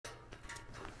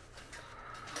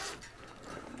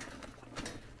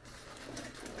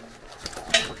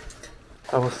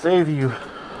I will save you.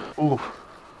 Ooh.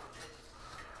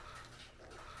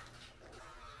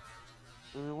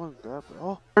 It wasn't that bad.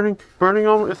 Oh, burning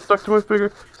on me. It's stuck to my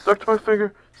finger. Stuck to my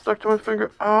finger. Stuck to my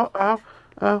finger. Ow, ow,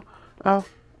 ow, ow,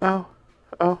 ow,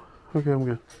 ow. Okay, I'm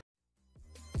good.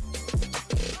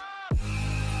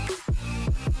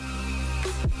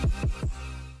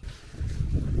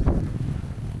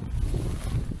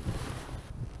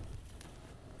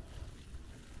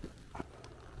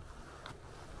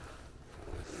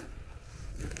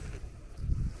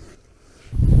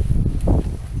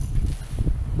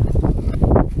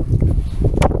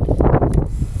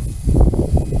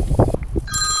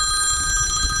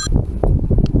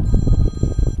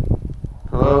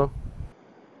 Hello?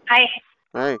 Hi,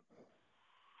 Hey,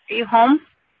 are you home?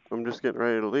 I'm just getting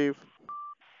ready to leave.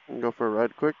 We can go for a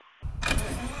ride quick.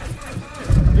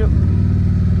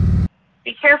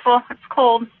 Be careful, it's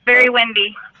cold, very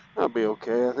windy. I'll be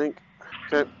okay, I think.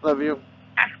 Okay, love you.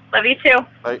 Love you too.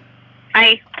 Bye.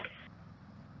 Bye.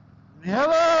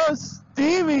 Hello,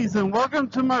 Stevies, and welcome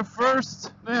to my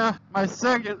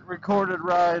second recorded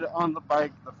ride on the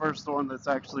bike, the first one that's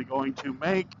actually going to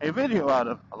make a video out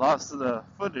of. I lost the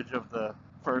footage of the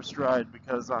first ride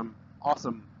because I'm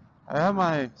awesome. I have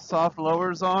my soft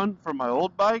lowers on from my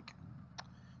old bike,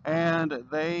 and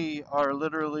they are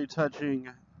literally touching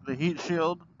the heat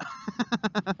shield.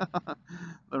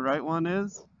 The right one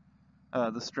is.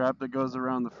 The strap that goes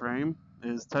around the frame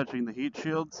is touching the heat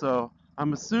shield, so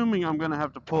I'm assuming I'm going to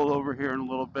have to pull over here in a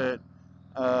little bit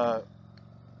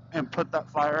and put that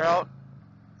fire out.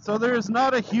 So there is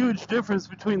not a huge difference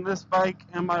between this bike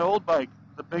and my old bike.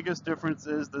 The biggest difference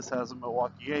is this has a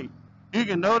Milwaukee 8. You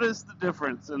can notice the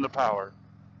difference in the power.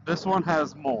 This one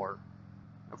has more.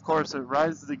 Of course, it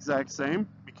rides the exact same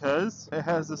because it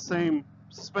has the same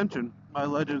suspension. My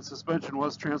Legend suspension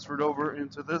was transferred over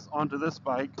onto this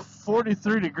bike.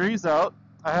 43 degrees out.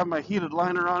 I have my heated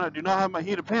liner on. I do not have my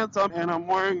heated pants on, and I'm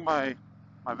wearing my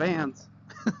Vans.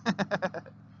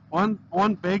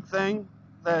 One big thing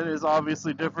that is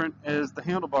obviously different is the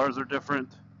handlebars are different.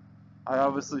 I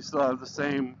obviously still have the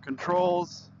same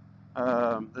controls.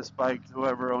 This bike,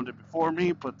 whoever owned it before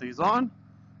me, put these on.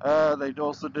 They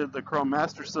also did the Chrome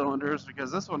Master cylinders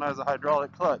because this one has a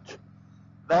hydraulic clutch.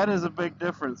 That is a big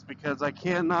difference because I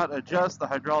cannot adjust the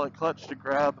hydraulic clutch to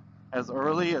grab as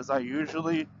early as I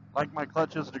usually like my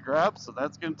clutches to grab, so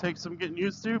that's going to take some getting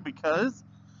used to because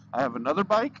I have another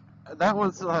bike. That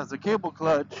one still has a cable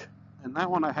clutch, and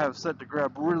that one I have set to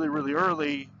grab really, really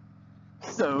early,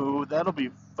 so that'll be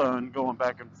fun going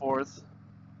back and forth.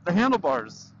 The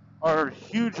handlebars are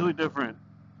hugely different.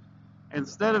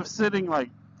 Instead of sitting like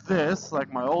this,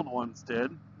 like my old ones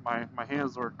did, my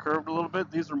hands were curved a little bit,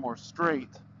 these are more straight.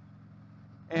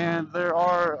 And there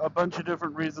are a bunch of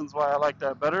different reasons why I like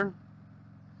that better.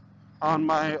 On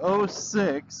my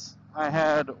 06, I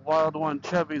had Wild One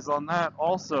Chevys on that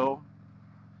also,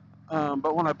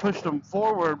 but when I pushed them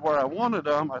forward where I wanted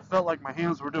them, I felt like my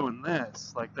hands were doing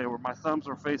this, like my thumbs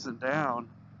were facing down.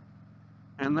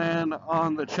 And then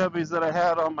on the Chevys that I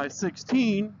had on my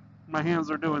 16, my hands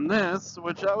are doing this,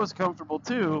 which I was comfortable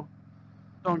too.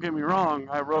 Don't get me wrong,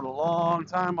 I rode a long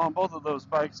time on both of those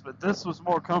bikes, but this was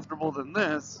more comfortable than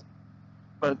this.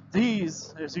 But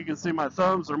these, as you can see, my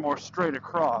thumbs are more straight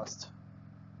across.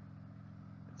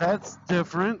 That's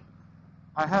different.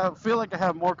 Feel like I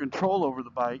have more control over the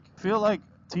bike. Feel like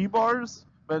T-bars,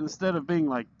 but instead of being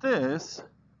like this,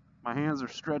 my hands are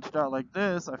stretched out like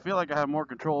this, I feel like I have more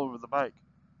control over the bike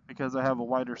because I have a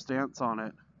wider stance on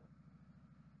it.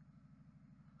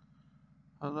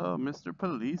 Hello, Mr.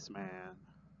 Policeman.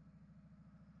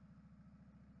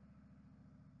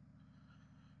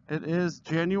 It is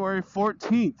January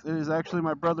 14th. It is actually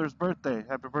my brother's birthday.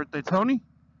 Happy birthday, Tony.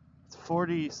 It's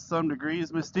 40-some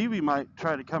degrees. Mrs.Stevy might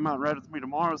try to come out and ride with me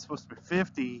tomorrow. It's supposed to be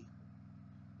 50.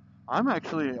 I'm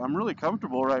really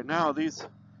comfortable right now. These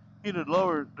heated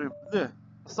lowers, the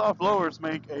soft lowers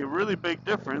make a really big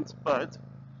difference, but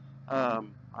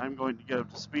I'm going to get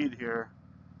up to speed here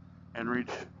and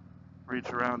reach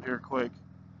around here quick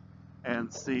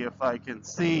and see if I can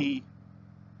see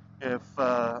if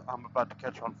I'm about to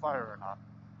catch on fire or not.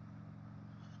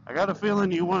 I got a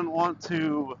feeling you wouldn't want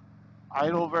to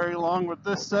idle very long with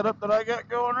this setup that I got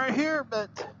going right here,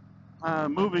 but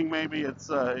moving maybe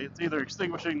it's either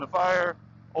extinguishing the fire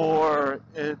or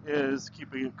it is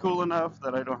keeping it cool enough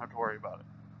that I don't have to worry about it.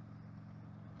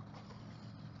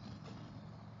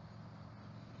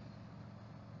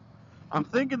 I'm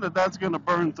thinking that that's going to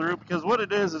burn through because what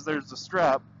it is there's a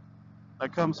strap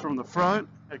that comes from the front,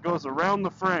 it goes around the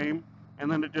frame,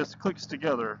 and then it just clicks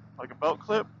together like a belt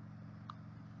clip.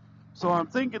 So I'm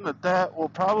thinking that will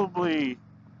probably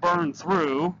burn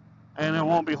through, and it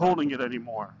won't be holding it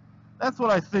anymore. That's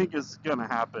what I think is going to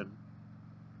happen.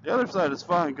 The other side is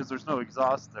fine because there's no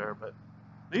exhaust there, but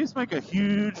these make a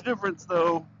huge difference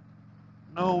though.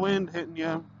 No wind hitting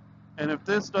you. And if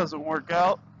this doesn't work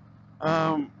out,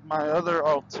 my other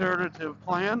alternative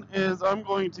plan is I'm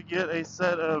going to get a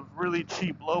set of really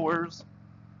cheap blowers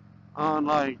on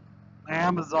like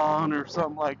Amazon or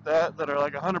something like that are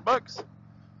like $100.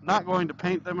 Not going to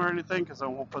paint them or anything because I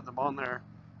won't put them on there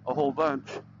a whole bunch.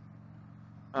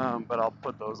 But I'll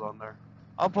put those on there.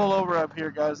 I'll pull over up here,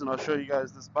 guys, and I'll show you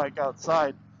guys this bike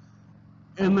outside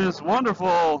in this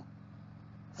wonderful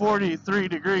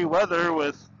 43-degree weather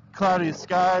with cloudy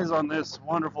skies on this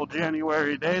wonderful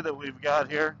January day that we've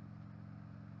got here.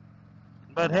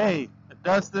 But hey,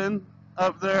 Dustin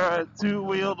up there at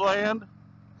two-wheeled land.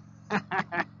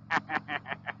 I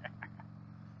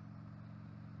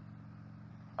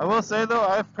will say though,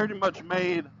 I've pretty much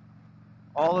made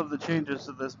all of the changes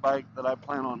to this bike that I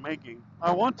plan on making.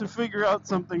 I want to figure out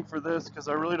something for this because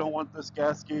I really don't want this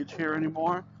gas gauge here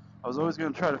anymore. I was always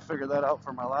going to try to figure that out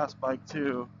for my last bike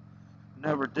too.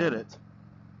 Never did it.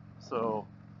 So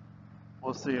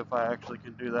we'll see if I actually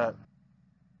can do that.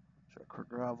 Check for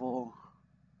gravel.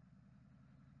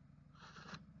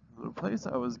 The place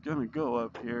I was going to go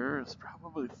up here is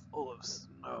probably full of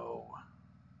snow.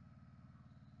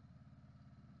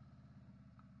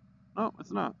 No,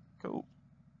 it's not. Cool.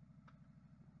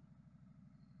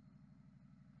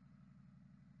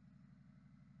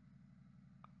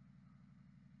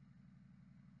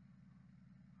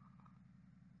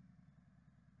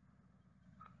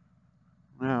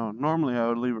 Now, normally I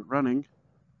would leave it running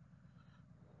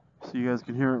so you guys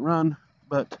can hear it run,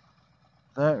 but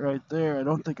that right there, I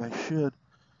don't think I should.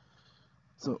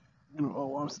 So,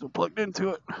 oh, I'm still plugged into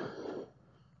it.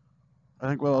 I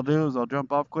think what I'll do is I'll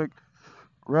jump off quick,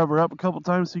 rev her up a couple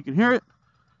times so you can hear it.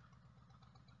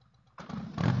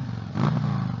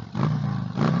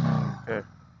 Okay,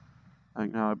 I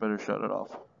think now I better shut it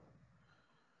off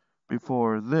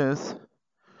before this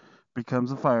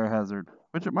becomes a fire hazard,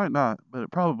 which it might not, but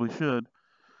it probably should.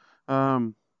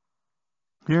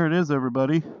 Here it is,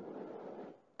 everybody.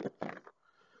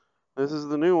 This is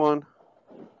the new one.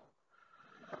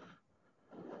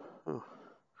 Oh,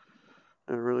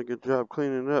 did a really good job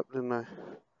cleaning it up, didn't I?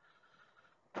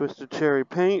 Twisted cherry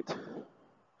paint,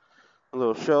 a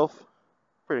little shelf,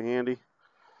 pretty handy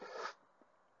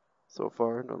so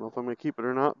far. Don't know if I'm going to keep it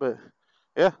or not, but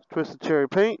yeah, twisted cherry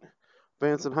paint,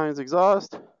 Vance and Hines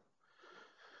exhaust,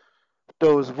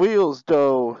 those wheels,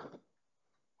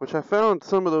 which I found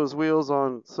some of those wheels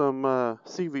on some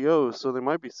CVOs, so they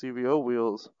might be CVO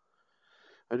wheels.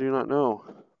 I do not know,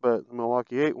 but the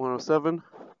Milwaukee 8 107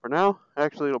 for now.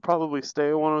 Actually, it'll probably stay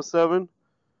a 107.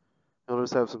 It'll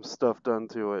just have some stuff done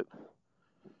to it,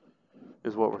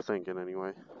 is what we're thinking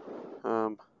anyway.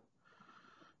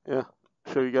 Yeah,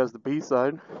 show you guys the B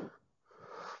side.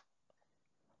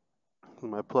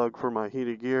 My plug for my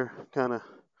heated gear kind of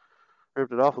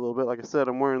ripped it off a little bit. Like I said,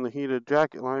 I'm wearing the heated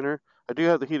jacket liner. I do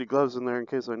have the heated gloves in there in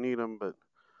case I need them, but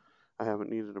I haven't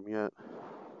needed them yet.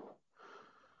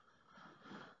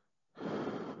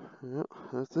 Yep,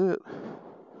 that's it.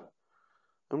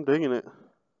 I'm digging it.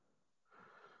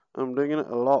 I'm digging it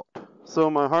a lot. So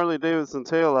my Harley Davidson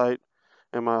taillight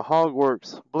and my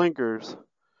Hogworks blinkers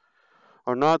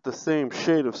are not the same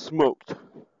shade of smoked.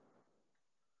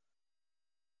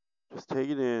 Just take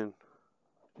it in.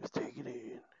 Just take it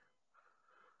in.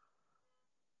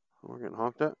 We're getting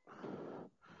honked at.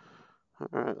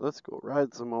 Alright, let's go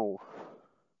ride some more.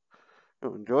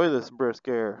 Go enjoy this brisk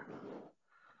air.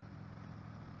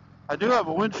 I do have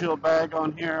a windshield bag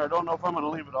on here. I don't know if I'm going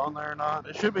to leave it on there or not.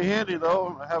 It should be handy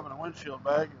though, having a windshield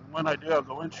bag when I do have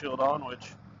the windshield on,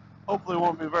 which hopefully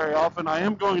won't be very often. I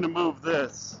am going to move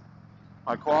this,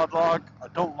 my quad lock. I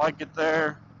don't like it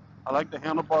there. I like the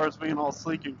handlebars being all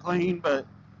sleek and clean, but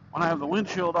when I have the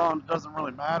windshield on, it doesn't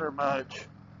really matter much.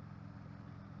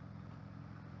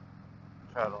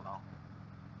 I don't know.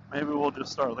 Maybe we'll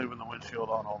just start leaving the windshield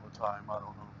on all the time. I don't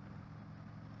know.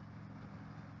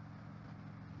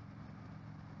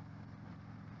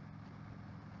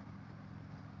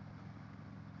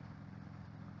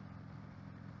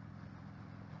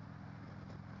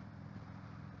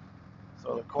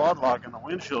 So the quad lock and the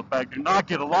windshield bag do not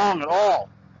get along at all.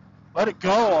 Let it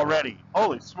go already.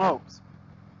 Holy smokes.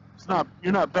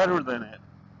 You're not better than it.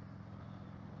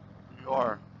 You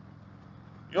are.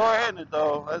 You're hitting it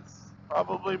though. That's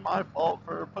probably my fault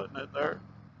for putting it there.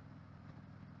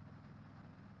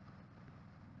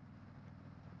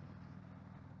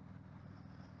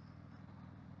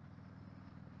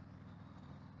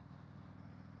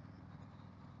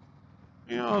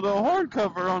 You know, the horn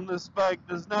cover on this bike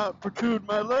does not protrude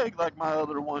my leg like my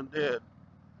other one did.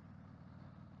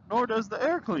 Nor does the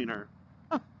air cleaner.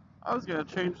 I was going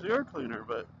to change the air cleaner,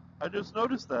 but I just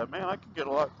noticed that. Man, I can get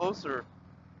a lot closer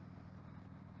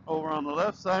over on the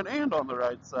left side and on the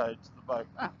right side to the bike.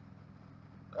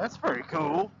 That's pretty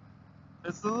cool.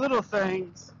 It's the little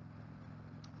things.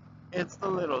 It's the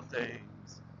little things.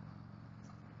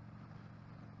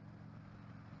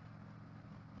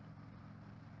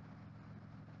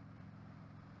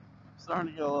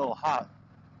 Starting to get a little hot,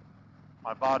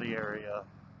 my body area,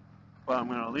 but I'm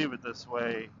going to leave it this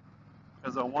way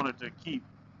because I wanted to keep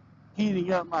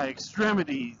heating up my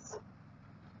extremities.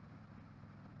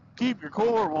 Keep your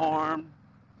core warm.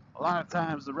 A lot of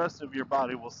times the rest of your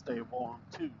body will stay warm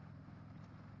too.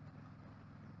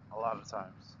 A lot of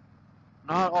times.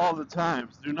 Not all the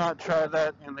times. Do not try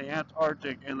that in the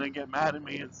Antarctic and then get mad at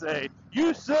me and say,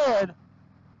 you said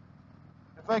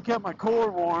if I kept my core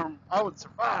warm, I would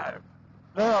survive.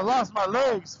 Then I lost my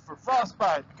legs for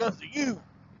frostbite because of you.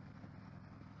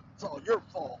 It's all your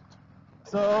fault.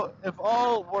 So, if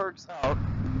all works out,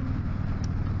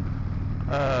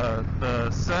 the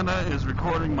Senna is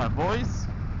recording my voice,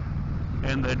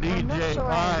 and the DJI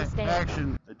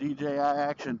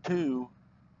Action 2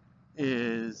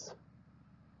 is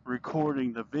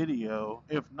recording the video.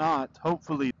 If not,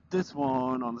 hopefully this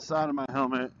one on the side of my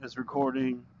helmet is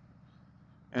recording,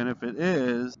 and if it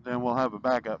is, then we'll have a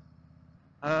backup.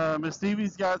 Miss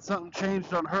Stevy's got something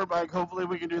changed on her bike. Hopefully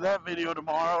we can do that video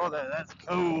tomorrow. That's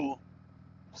cool.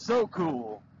 So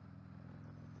cool.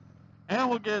 And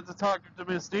we'll get to talk to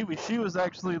Miss Stevy. She was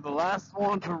actually the last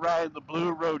one to ride the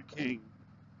blue Road King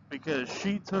because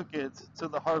she took it to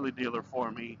the Harley dealer for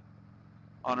me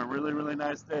on a really, really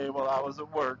nice day while I was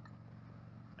at work.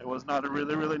 It was not a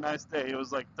really, really nice day. It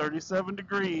was like 37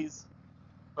 degrees,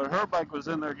 but her bike was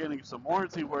in there getting some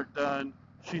warranty work done.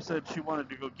 She said she wanted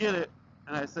to go get it,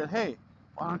 and I said, hey,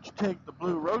 why don't you take the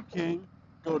blue Road King,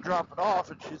 go drop it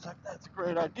off? And she's like, that's a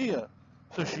great idea.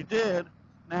 So she did.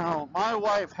 Now, my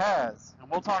wife has, and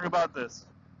we'll talk about this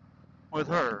with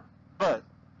her, but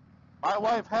my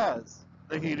wife has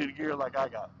the heated gear like I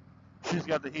got. She's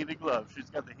got the heated gloves. She's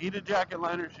got the heated jacket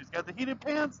liner. She's got the heated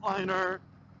pants liner.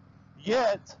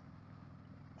 Yet,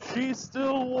 she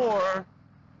still wore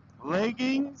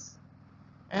leggings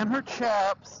and her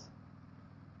chaps.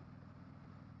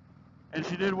 And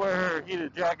she did wear her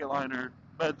heated jacket liner,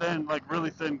 but then like really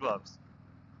thin gloves.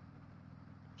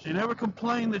 She never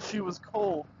complained that she was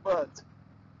cold, but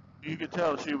you could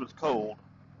tell she was cold.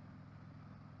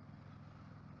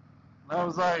 That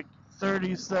was like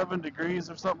 37 degrees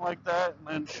or something like that, and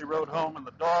then she rode home in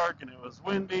the dark, and it was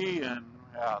windy, and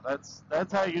yeah, that's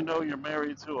how you know you're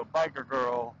married to a biker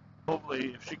girl.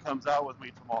 Hopefully, if she comes out with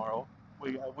me tomorrow,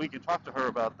 we can talk to her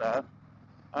about that,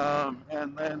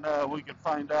 and then we can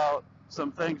find out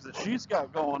some things that she's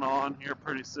got going on here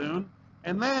pretty soon,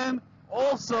 and then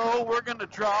also we're gonna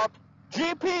drop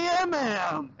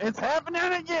GPMM. It's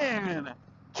happening again,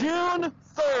 June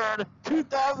 3rd,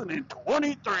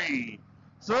 2023.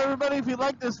 So everybody, if you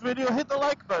like this video, hit the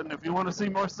like button. If you want to see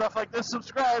more stuff like this,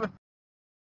 subscribe.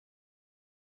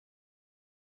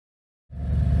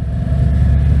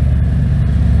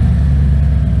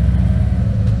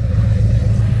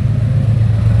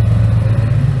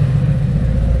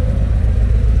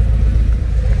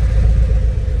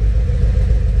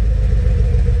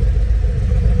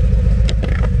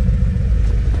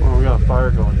 Oh, we got a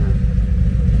fire going here.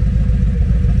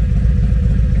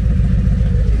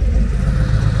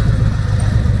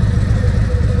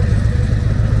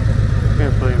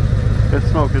 Can't believe it's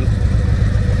smoking. It's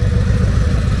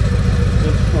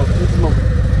smoking. It's smoking.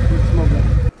 It's smoking.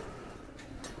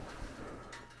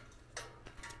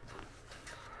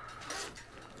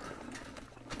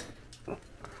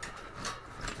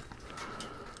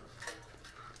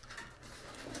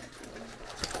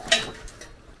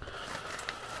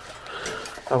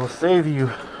 I will save you.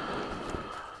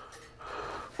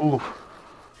 Ooh.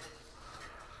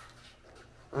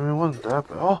 I mean, it wasn't that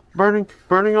bad. Oh, burning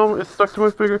on me. It's stuck to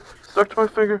my finger. Stuck to my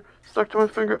finger. Stuck to my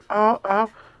finger. Ow, ow,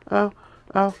 ow,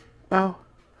 ow, ow,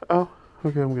 ow.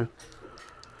 Okay, I'm good.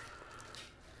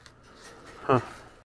 Huh.